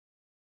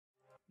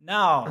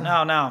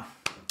Now.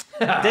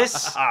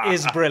 This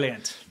is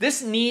brilliant.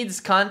 This needs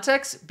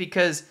context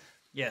because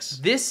yes,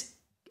 this,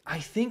 I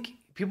think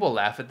people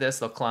laugh at this,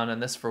 they'll clown on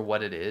this for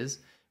what it is,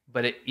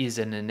 but it is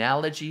an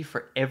analogy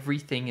for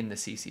everything in the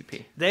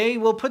CCP. They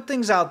will put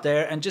things out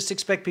there and just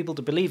expect people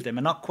to believe them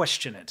and not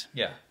question it.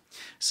 Yeah.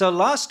 So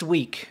last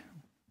week,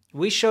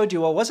 we showed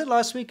you, or was it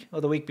last week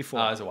or the week before?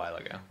 Oh, it was a while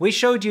ago. We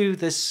showed you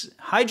this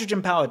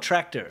hydrogen-powered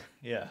tractor.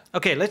 Yeah.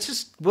 Okay,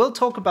 we'll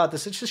talk about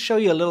this. Let's just show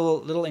you a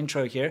little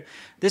intro here.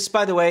 This,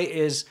 by the way,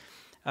 is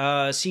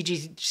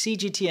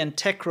CGTN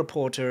tech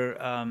reporter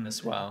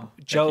as well.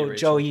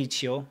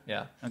 Jüri.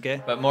 Yeah.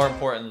 Okay. But more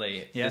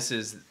importantly, this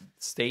is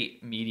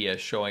state media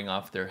showing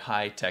off their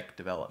high-tech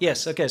development.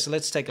 Yes, okay, so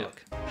let's take a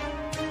look.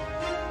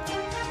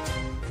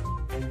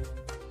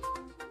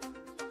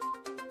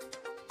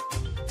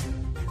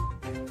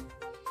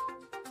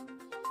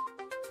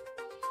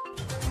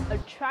 A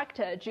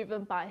tractor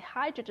driven by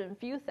hydrogen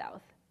fuel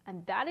cells,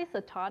 and that is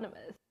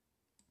autonomous.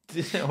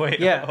 Wait,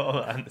 yeah, hold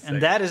on a second.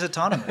 And that is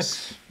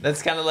autonomous.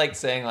 That's kind of like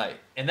saying like,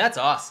 and that's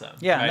awesome.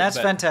 Yeah, right? And that's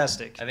but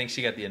fantastic. I think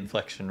she got the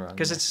inflection wrong.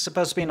 Because it's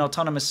supposed to be an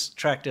autonomous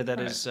tractor that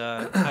is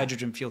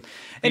hydrogen fueled.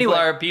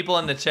 Anyway, people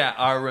in the chat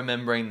are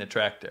remembering the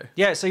tractor.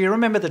 Yeah, so you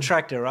remember the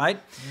tractor, right?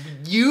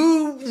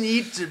 You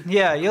need to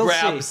you'll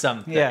grab see.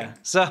 something. Yeah,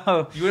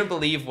 so you wouldn't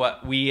believe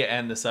what we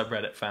and the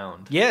subreddit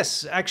found.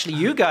 Yes, actually,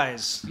 you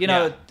guys, you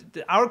know,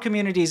 our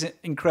community is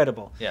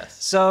incredible.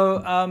 Yes.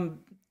 So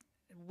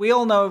we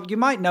all know, you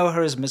might know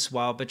her as Miss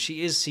Wow, but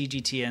she is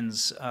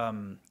CGTN's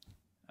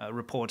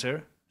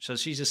reporter. So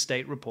she's a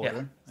state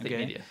reporter. Yeah, state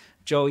media.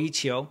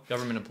 Jüri.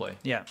 Government employee.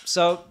 Yeah.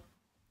 So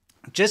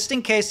just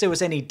in case there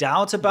was any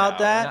doubt about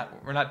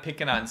that. We're not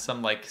picking on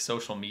some like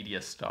social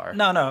media star.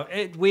 No.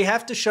 We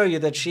have to show you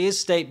that she is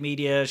state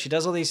media. She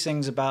does all these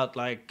things about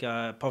like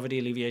poverty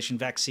alleviation,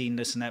 vaccine,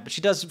 this and that. But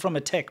she does it from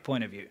a tech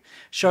point of view,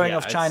 showing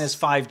off China's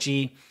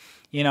 5G.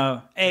 You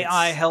know,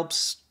 AI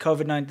helps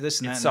COVID-19, this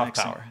and that. It's soft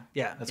power.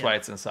 Yeah. That's why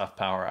it's in soft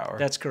power hour.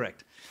 That's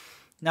correct.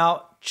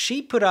 Now,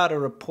 she put out a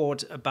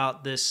report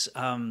about this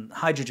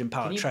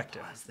hydrogen-powered tractor.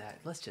 Pause that?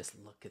 Let's just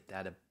look at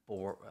that.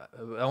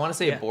 I want to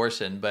say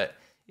abortion, but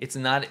it's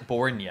not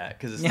born yet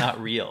because it's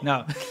not real.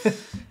 No.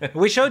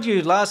 We showed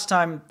you last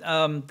time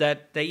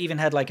that they even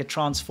had like a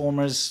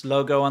Transformers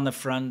logo on the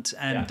front.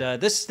 And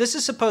this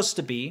is supposed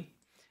to be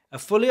a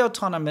fully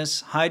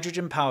autonomous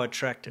hydrogen-powered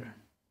tractor.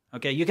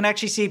 Okay, you can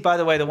actually see, by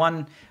the way, the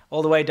one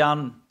all the way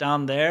down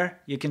there.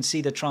 You can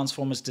see the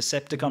Transformers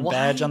Decepticon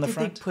badge on the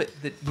front. They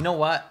put the, you know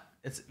what?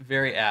 It's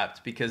very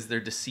apt because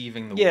they're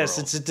deceiving the world. Yes,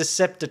 it's a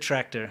Deceptor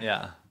tractor.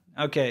 Yeah.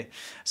 Okay,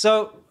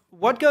 so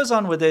what goes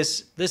on with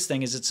this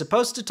thing is it's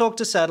supposed to talk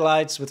to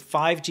satellites with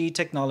 5G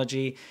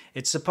technology.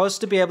 It's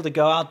supposed to be able to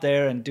go out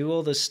there and do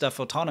all this stuff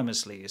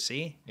autonomously, you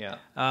see? Yeah.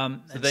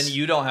 So then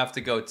you don't have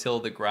to go till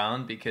the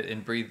ground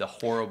and breathe the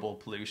horrible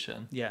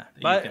pollution. Yeah.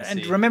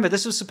 And remember,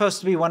 this was supposed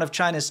to be one of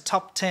China's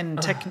top 10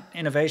 tech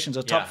innovations,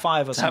 or top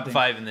 5 or something. Top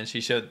 5, and then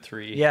she showed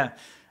 3. Yeah.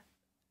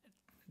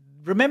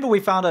 Remember, we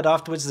found out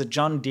afterwards that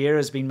John Deere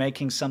has been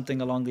making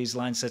something along these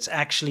lines that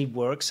actually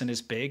works and is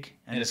big.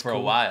 And it's for a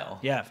while.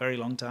 Yeah, very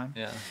long time.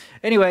 Yeah.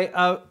 Anyway,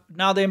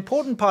 now the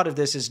important part of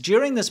this is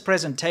during this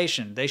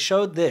presentation, they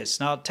showed this.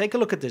 Now, take a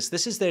look at this.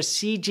 This is their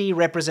CG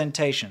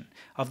representation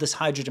of this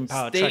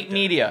hydrogen-powered tractor. State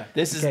media.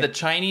 This is the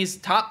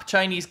top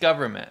Chinese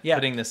government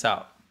putting this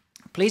out.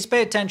 Please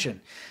pay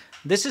attention.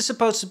 This is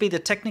supposed to be the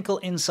technical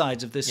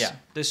insides of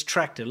this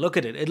tractor. Look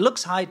at it. It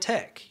looks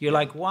high-tech. You're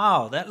like,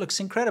 wow, that looks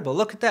incredible.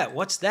 Look at that.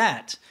 What's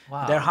that?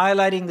 Wow. They're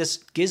highlighting this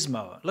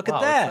gizmo. Look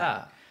at that. What's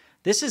that?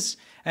 This is,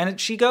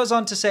 and she goes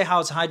on to say how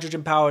it's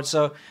hydrogen-powered.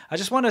 So I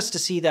just want us to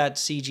see that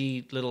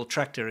CG little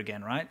tractor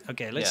again, right?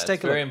 Okay, let's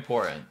take a look. Very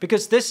important.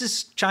 Because this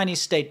is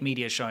Chinese state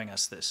media showing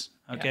us this,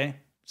 okay? Yeah.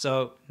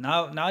 So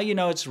now you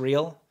know it's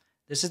real.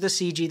 This is the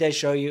CG they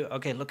show you.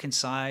 Okay, look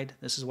inside.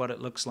 This is what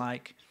it looks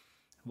like.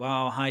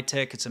 Wow, high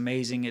tech, it's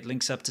amazing. It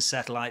links up to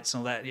satellites and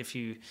all that. If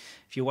you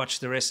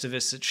watch the rest of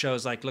this, it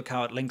shows like, look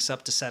how it links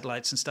up to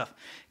satellites and stuff.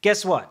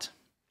 Guess what?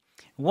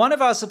 One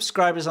of our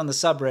subscribers on the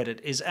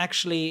subreddit is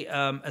actually,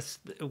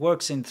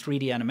 works in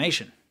 3D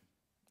animation,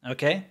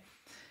 okay?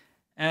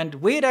 And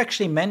we had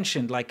actually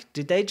mentioned, like,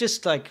 did they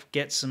just like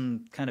get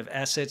some kind of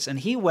assets? And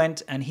he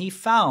went and he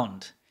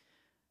found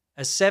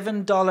a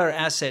 $7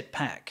 asset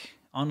pack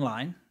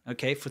online,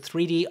 okay, for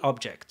 3D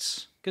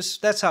objects. Because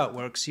that's how it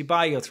works. You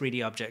buy your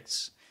 3D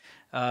objects,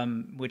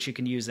 which you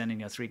can use then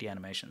in your 3D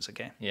animations,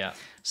 okay? Yeah.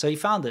 So he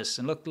found this,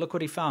 and look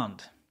what he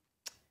found.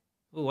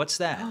 Ooh, what's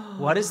that?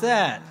 What is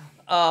that?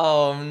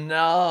 Oh,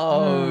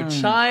 no.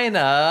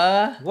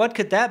 China. What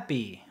could that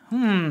be?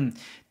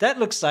 That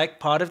looks like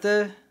part of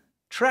the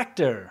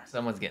tractor.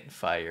 Someone's getting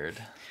fired.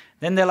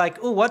 Then they're like,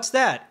 oh, what's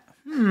that?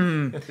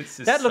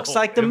 That looks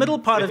like the middle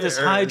part of this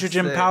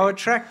hydrogen-powered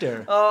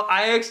tractor. Oh,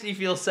 I actually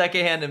feel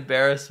secondhand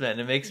embarrassment.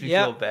 It makes me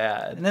feel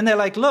bad. And then they're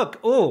like, look,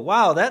 oh,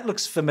 wow, that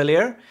looks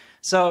familiar.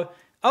 So,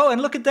 oh,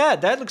 and look at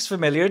that. That looks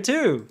familiar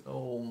too.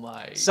 Oh,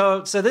 my.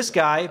 So this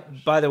guy,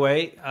 by the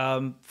way,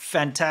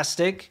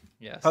 fantastic.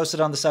 Yes. posted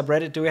on the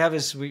subreddit. Do we have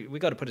his? We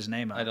got to put his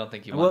name up. I don't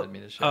think he wanted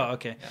me to share. Oh,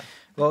 okay. Yeah.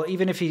 Well,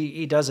 even if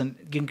he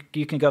doesn't,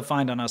 you can go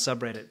find on our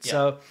subreddit.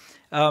 Yeah.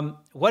 So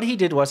what he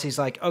did was he's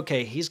like,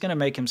 okay, he's going to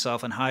make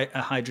himself a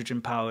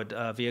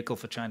hydrogen-powered vehicle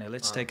for China.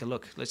 Let's take a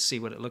look. Let's see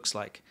what it looks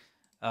like.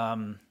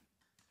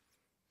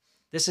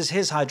 This is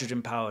his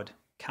hydrogen-powered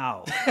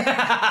cow.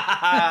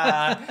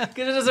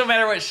 Because it doesn't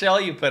matter what shell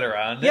you put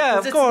around it. Yeah,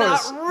 of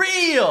course. It's not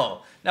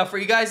real. Now, for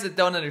you guys that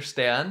don't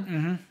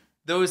understand,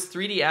 those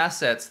 3D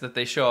assets that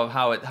they show of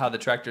how the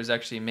tractor is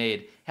actually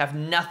made have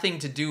nothing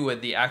to do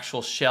with the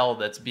actual shell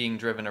that's being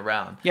driven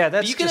around. Yeah,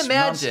 that's but you can just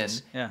imagine.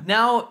 nonsense. Yeah.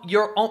 Now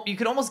you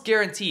can almost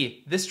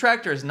guarantee this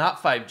tractor is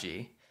not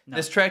 5G. No.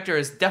 This tractor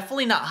is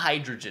definitely not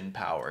hydrogen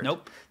powered.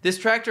 Nope. This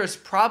tractor is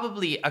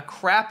probably a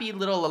crappy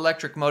little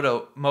electric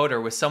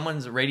motor with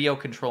someone's radio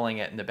controlling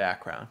it in the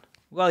background.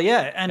 Well,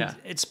 yeah, and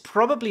it's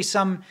probably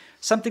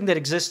something that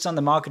exists on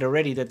the market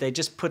already that they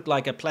just put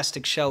like a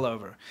plastic shell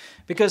over.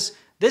 Because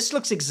this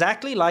looks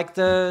exactly like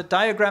the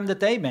diagram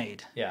that they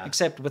made,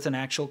 except with an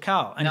actual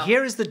cow. And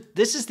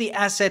this is the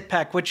asset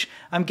pack, which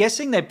I'm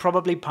guessing they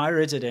probably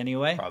pirated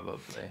anyway.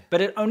 Probably. But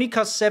it only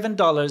costs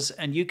 $7,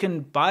 and you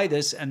can buy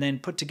this and then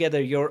put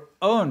together your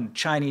own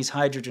Chinese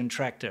hydrogen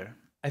tractor.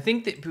 I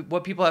think that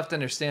what people have to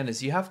understand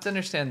is you have to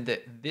understand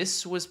that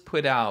this was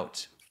put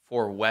out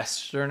for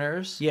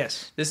Westerners.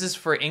 Yes. This is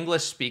for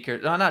English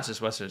speakers. No, not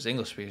just Westerners.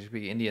 English speakers,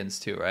 Indians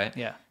too, right?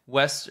 Yeah.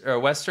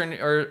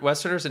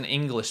 Westerners and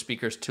English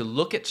speakers to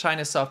look at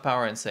China's soft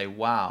power and say,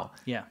 "Wow,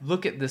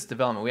 look at this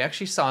development." We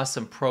actually saw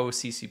some pro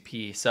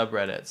CCP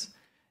subreddits.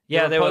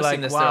 Yeah, they were like,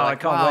 "Wow, I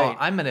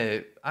can't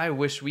wait." I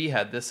wish we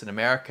had this in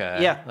America.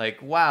 Yeah.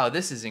 Like, wow,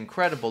 this is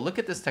incredible. Look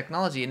at this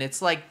technology, and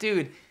it's like,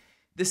 dude,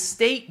 the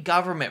state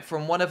government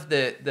from one of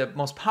the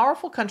most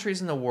powerful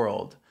countries in the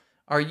world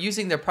are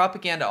using their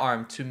propaganda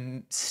arm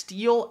to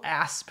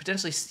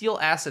potentially steal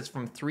assets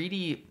from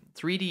 3D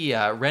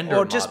render models.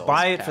 Or just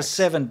buy it for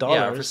 $7.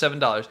 Yeah, for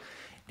 $7.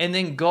 And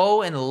then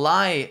go and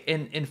lie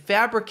and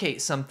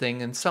fabricate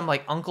something in some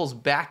like uncle's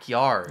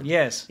backyard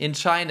in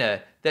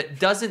China that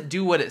doesn't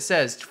do what it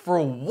says. For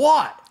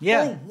what?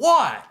 Yeah. For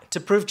what? To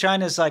prove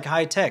China's like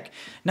high tech.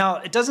 Now,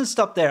 it doesn't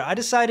stop there. I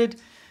decided,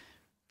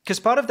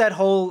 because part of that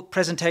whole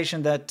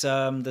presentation that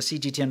the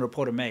CGTN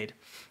reporter made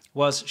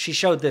was she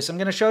showed this. I'm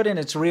going to show it in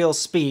its real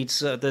speed,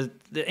 so the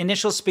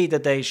initial speed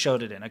that they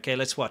showed it in. Okay,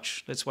 let's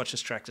watch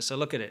this tractor. So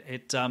look at it.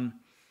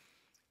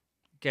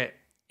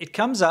 It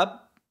comes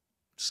up.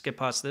 Skip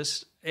past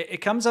this. It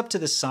comes up to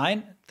the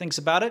sign, thinks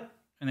about it,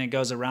 and then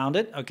goes around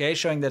it. Okay,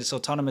 showing that it's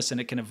autonomous and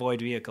it can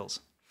avoid vehicles.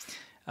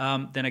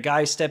 Then a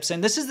guy steps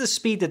in. This is the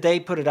speed that they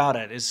put it out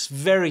at. It's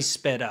very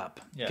sped up.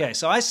 Yeah. Okay,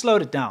 so I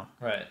slowed it down.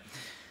 Right.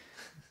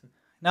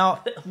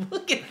 Now,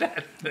 look at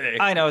that thing.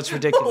 I know, it's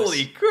ridiculous.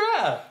 Holy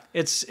crap.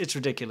 It's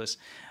ridiculous.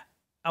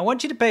 I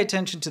want you to pay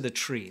attention to the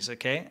trees,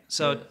 okay?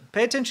 So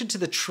pay attention to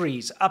the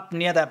trees up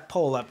near that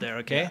pole up there,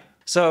 okay? Yeah.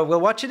 So we'll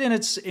watch it in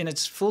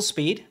its full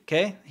speed,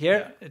 okay?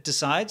 Here it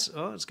decides,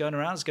 it's going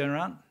around.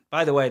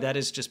 By the way, that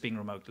is just being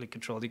remotely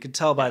controlled. You can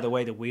tell by the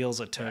way the wheels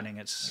are turning.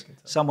 It's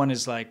someone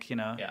is like,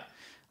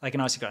 like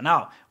an RC car.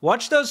 Now,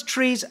 watch those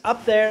trees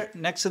up there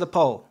next to the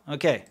pole.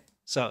 Okay.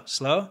 So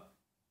slow.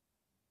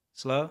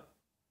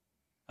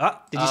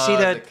 Did you see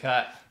the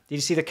cut? Did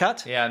you see the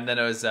cut? Yeah, and then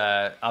it was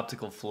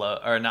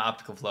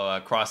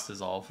cross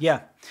dissolve.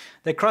 Yeah,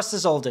 they cross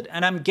dissolved it.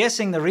 And I'm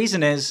guessing the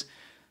reason is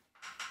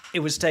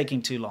it was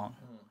taking too long.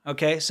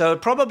 Okay, so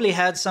it probably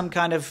had some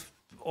kind of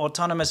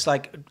autonomous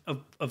like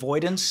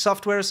avoidance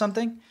software or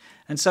something.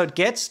 And so it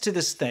gets to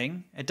this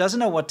thing, it doesn't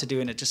know what to do,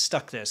 and it just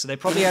stuck there. So they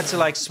probably had to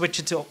like switch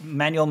it to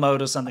manual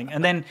mode or something.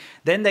 And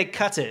then they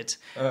cut it.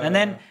 And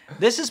then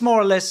this is more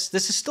or less,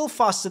 this is still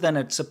faster than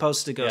it's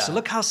supposed to go. Yeah. So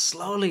look how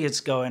slowly it's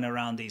going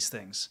around these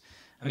things.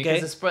 Okay?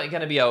 Because it's probably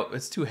going to be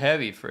it's too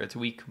heavy for its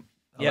weak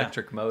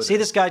electric motor. See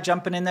this guy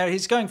jumping in there?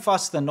 He's going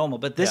faster than normal,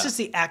 but this is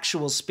the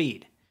actual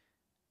speed.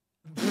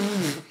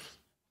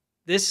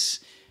 This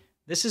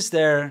is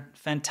their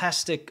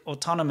fantastic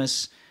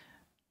autonomous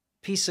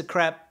piece of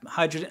crap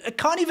hydrogen. It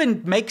can't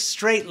even make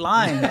straight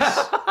lines.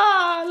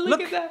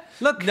 Look at that.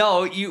 Look.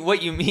 No,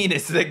 what you mean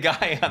is the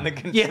guy on the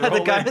controller. Yeah, the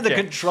guy with the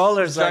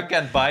controllers. Stuck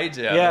on Baiju.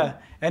 Yeah,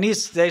 and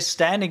they're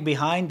standing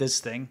behind this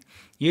thing,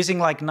 using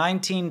like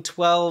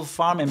 1912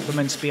 farm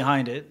implements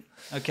behind it,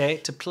 okay,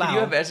 to plow. Can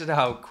you imagine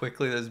how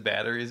quickly those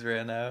batteries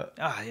ran out?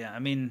 Yeah, I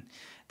mean,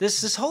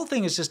 this whole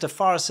thing is just a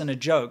farce and a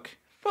joke.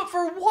 But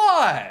for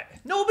what?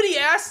 Nobody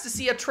asked to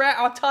see a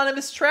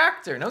autonomous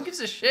tractor. No one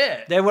gives a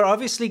shit. They were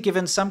obviously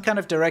given some kind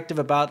of directive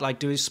about like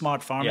doing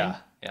smart farming. Yeah,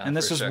 and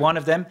this was one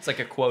of them. It's like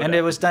a quota. And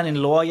it was done in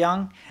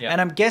Luoyang. Yeah. And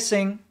I'm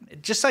guessing,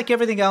 just like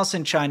everything else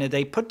in China,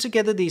 they put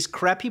together these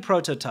crappy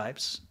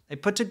prototypes. They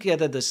put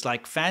together this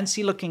like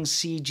fancy looking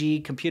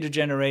CG computer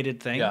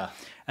generated thing. Yeah.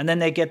 And then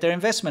they get their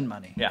investment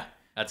money. Yeah.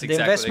 That's exactly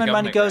the investment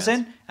money goes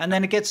in, and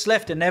then it gets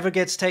left. It never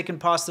gets taken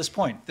past this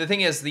point. The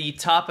thing is, the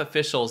top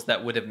officials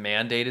that would have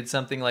mandated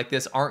something like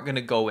this aren't going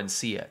to go and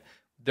see it.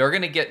 they're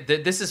going to get,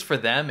 this is for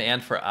them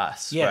and for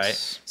us, Yes.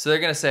 right? So they're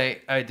going to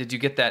say, did you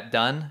get that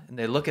done? And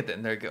they look at it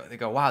and they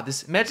go, wow,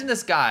 imagine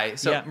this guy.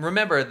 So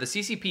remember, the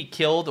CCP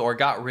killed or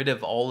got rid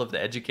of all of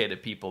the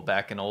educated people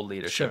back in old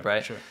leadership,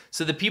 right? Sure.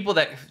 So the people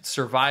that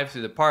survived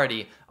through the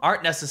party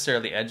aren't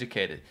necessarily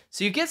educated.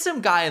 So you get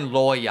some guy in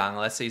Luoyang,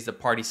 let's say he's the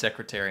party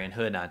secretary in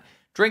Henan,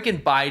 drinking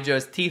baijiu,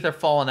 his teeth are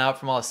falling out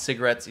from all the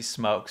cigarettes he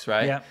smokes,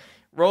 right? Yeah.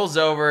 Rolls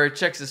over,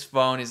 checks his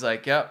phone. He's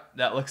like, yep,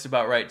 that looks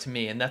about right to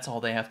me. And that's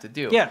all they have to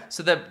do. Yeah.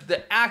 So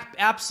the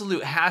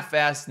absolute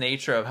half-assed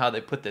nature of how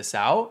they put this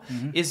out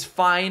is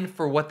fine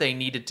for what they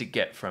needed to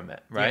get from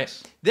it, right?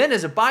 Yes. Then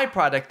as a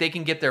byproduct, they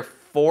can get their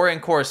foreign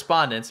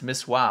correspondents,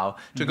 Miss Wow,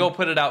 to go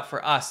put it out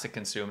for us to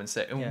consume and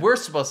say, and we're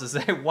supposed to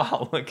say,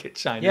 wow, look at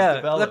China's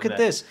development. Look at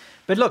this.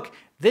 But look,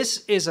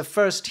 this is a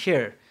first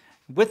here.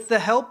 With the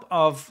help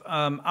of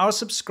our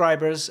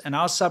subscribers and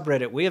our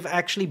subreddit, we have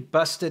actually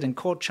busted and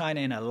caught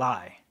China in a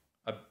lie.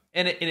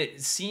 And it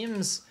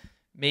seems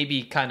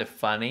maybe kind of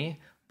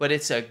funny, but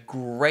it's a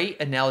great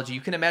analogy.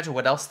 You can imagine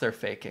what else they're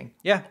faking.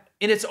 Yeah.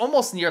 And it's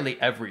almost nearly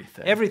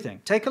everything.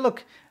 Everything. Take a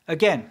look.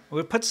 Again,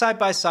 we'll put side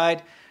by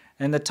side.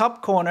 In the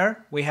top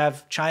corner, we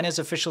have China's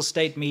official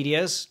state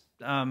media's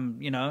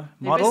model.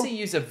 They basically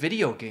use a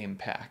video game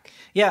pack.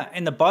 Yeah.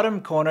 In the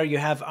bottom corner, you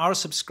have our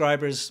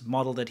subscribers'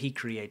 model that he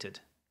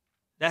created.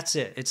 That's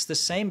it. It's the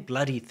same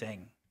bloody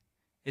thing.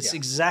 It's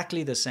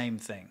exactly the same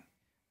thing.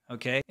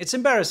 Okay? It's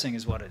embarrassing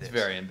is what it is. It's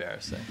very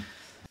embarrassing.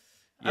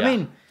 I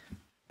mean,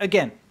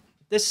 again,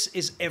 this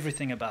is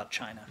everything about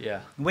China.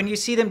 Yeah. When you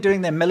see them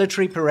doing their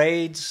military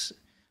parades,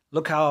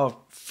 look how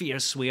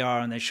fierce we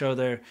are, and they show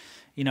their,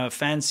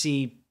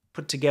 fancy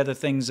put together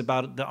things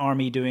about the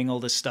army doing all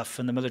this stuff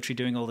and the military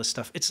doing all this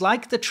stuff. It's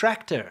like the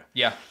tractor.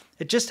 Yeah.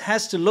 It just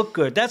has to look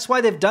good. That's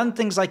why they've done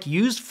things like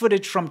used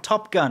footage from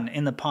Top Gun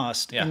in the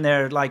past in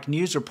their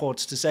news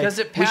reports to say,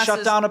 we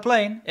shut down a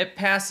plane. It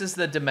passes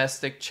the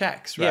domestic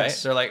checks, right?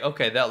 Yes. They're like,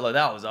 okay, that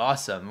was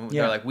awesome.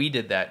 They're like, we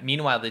did that.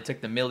 Meanwhile, they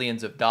took the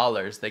millions of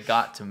dollars they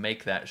got to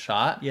make that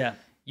shot. Yeah.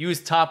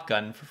 Used Top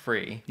Gun for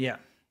free. Yeah.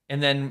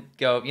 And then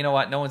go, you know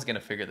what? No one's going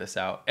to figure this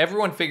out.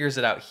 Everyone figures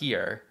it out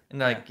here. And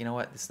they're like, you know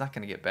what? It's not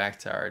going to get back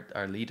to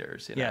our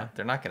leaders. You know?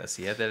 They're not going to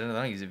see it. They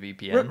don't use a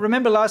VPN.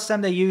 Remember last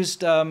time they used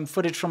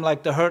footage from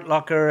like the Hurt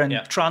Locker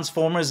and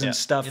Transformers and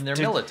stuff. In their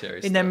military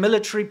stuff. In their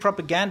military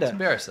propaganda. It's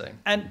embarrassing.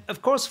 And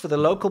of course, for the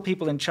local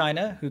people in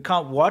China who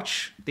can't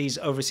watch these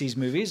overseas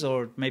movies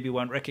or maybe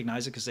won't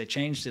recognize it because they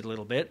changed it a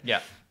little bit.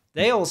 Yeah.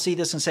 They all see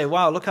this and say,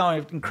 wow, look how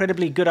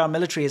incredibly good our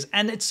military is.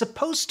 And it's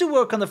supposed to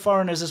work on the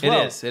foreigners as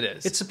well. It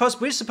is.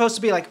 We're supposed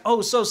to be like,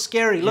 oh, so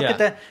scary. Look at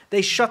that.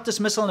 They shot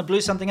this missile and it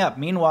blew something up.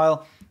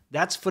 Meanwhile,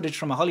 that's footage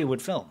from a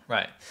Hollywood film.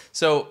 Right.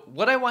 So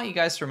what I want you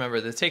guys to remember,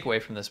 the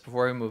takeaway from this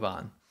before we move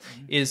on,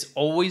 is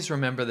always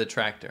remember the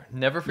tractor.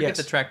 Never forget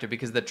the tractor,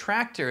 because the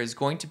tractor is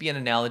going to be an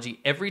analogy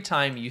every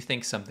time you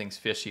think something's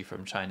fishy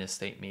from China's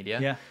state media.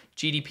 Yeah.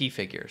 GDP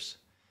figures.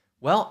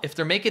 Well, if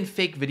they're making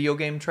fake video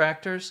game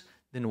tractors,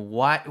 then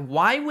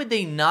why would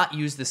they not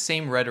use the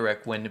same rhetoric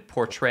when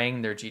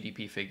portraying their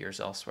GDP figures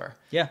elsewhere?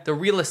 Yeah. The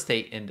real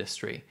estate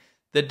industry,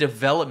 the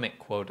development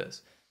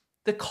quotas,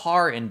 the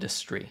car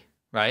industry,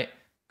 right?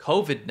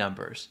 COVID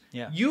numbers.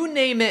 Yeah. You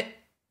name it,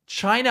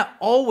 China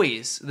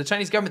always, the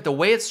Chinese government, the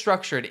way it's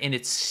structured, and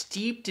it's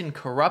steeped in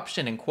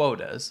corruption and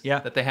quotas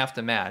that they have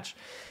to match,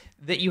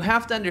 that you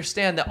have to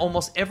understand that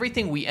almost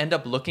everything we end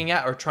up looking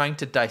at or trying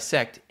to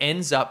dissect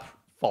ends up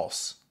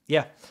false.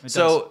 Yeah.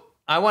 So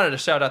I wanted to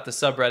shout out the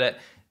subreddit.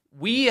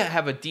 We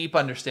have a deep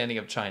understanding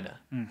of China.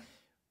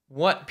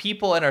 What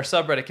people in our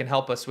subreddit can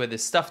help us with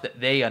is stuff that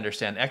they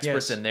understand,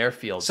 experts in their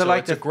field. So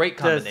like it's a great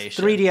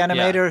combination. The 3D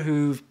animator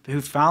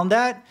who found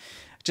that,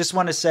 just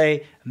want to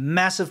say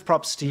massive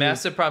props to you.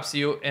 Massive props to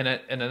you. And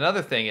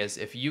another thing is,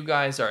 if you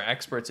guys are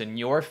experts in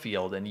your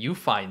field and you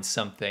find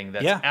something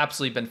that's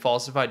absolutely been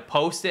falsified,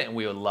 post it and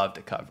we would love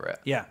to cover it.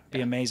 Yeah,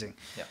 be amazing.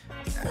 Yeah.